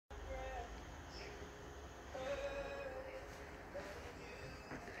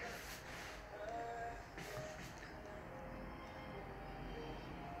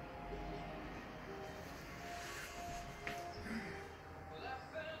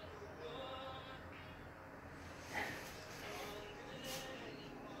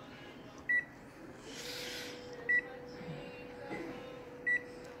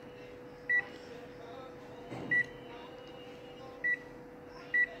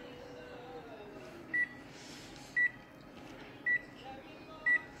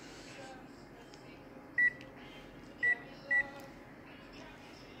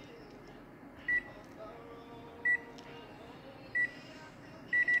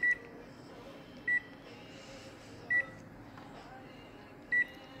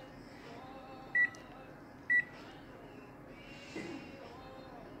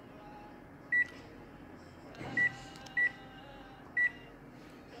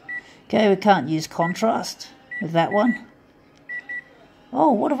Okay, we can't use contrast with that one.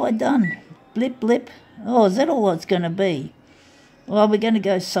 Oh, what have I done? Blip, blip. Oh, is that all it's going to be? Well, we're going to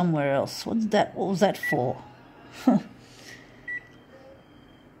go somewhere else. What's that? What was that for?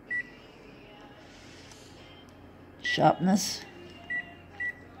 Sharpness.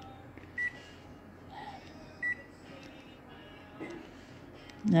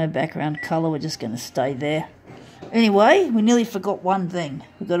 No background colour, we're just going to stay there. Anyway, we nearly forgot one thing.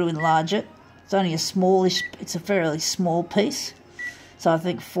 We've got to enlarge it. It's only a smallish, it's a fairly small piece. So I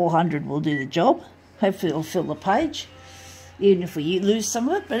think 400 will do the job. Hopefully it'll fill the page, even if we lose some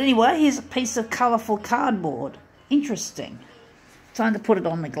of it. But anyway, here's a piece of colourful cardboard. Interesting. Time to put it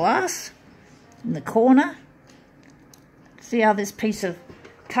on the glass in the corner. See how this piece of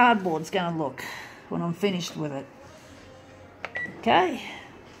cardboard's going to look when I'm finished with it. Okay,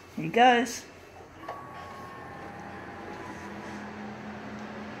 here it goes.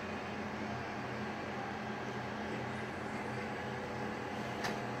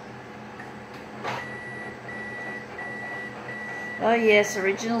 Oh yes,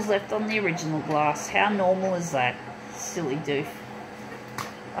 originals left on the original glass. How normal is that? Silly doof.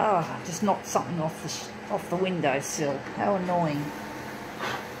 Oh, just knocked something off the windowsill. How annoying.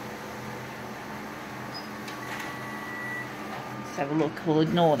 Let's have a look. We'll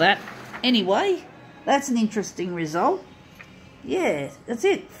ignore that. Anyway, that's an interesting result. Yeah, that's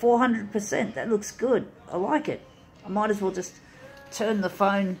it. 400%. That looks good. I like it. I might as well just turn the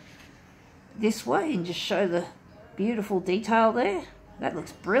phone this way and just show the beautiful detail there. That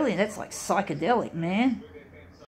looks brilliant. That's like psychedelic, man.